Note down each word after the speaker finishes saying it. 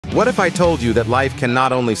What if I told you that life can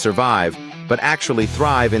not only survive, but actually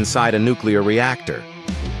thrive inside a nuclear reactor?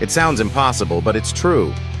 It sounds impossible, but it's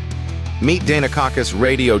true. Meet Deinococcus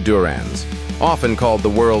radiodurans, often called the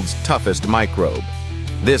world's toughest microbe.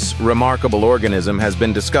 This remarkable organism has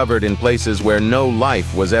been discovered in places where no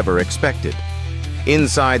life was ever expected.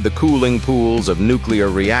 Inside the cooling pools of nuclear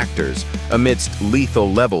reactors, amidst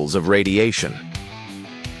lethal levels of radiation.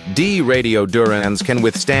 D radiodurans can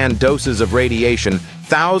withstand doses of radiation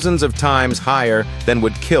thousands of times higher than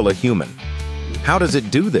would kill a human. How does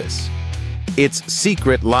it do this? Its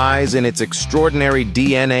secret lies in its extraordinary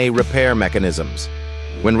DNA repair mechanisms.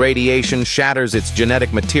 When radiation shatters its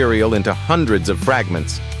genetic material into hundreds of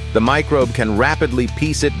fragments, the microbe can rapidly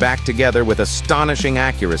piece it back together with astonishing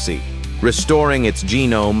accuracy, restoring its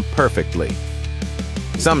genome perfectly.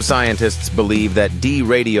 Some scientists believe that D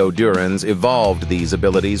radiodurans evolved these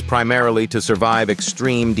abilities primarily to survive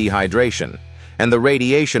extreme dehydration, and the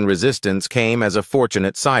radiation resistance came as a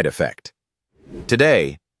fortunate side effect.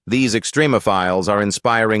 Today, these extremophiles are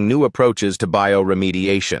inspiring new approaches to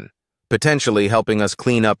bioremediation, potentially helping us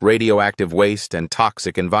clean up radioactive waste and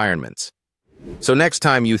toxic environments. So next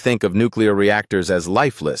time you think of nuclear reactors as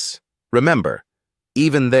lifeless, remember,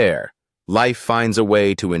 even there, life finds a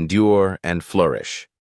way to endure and flourish.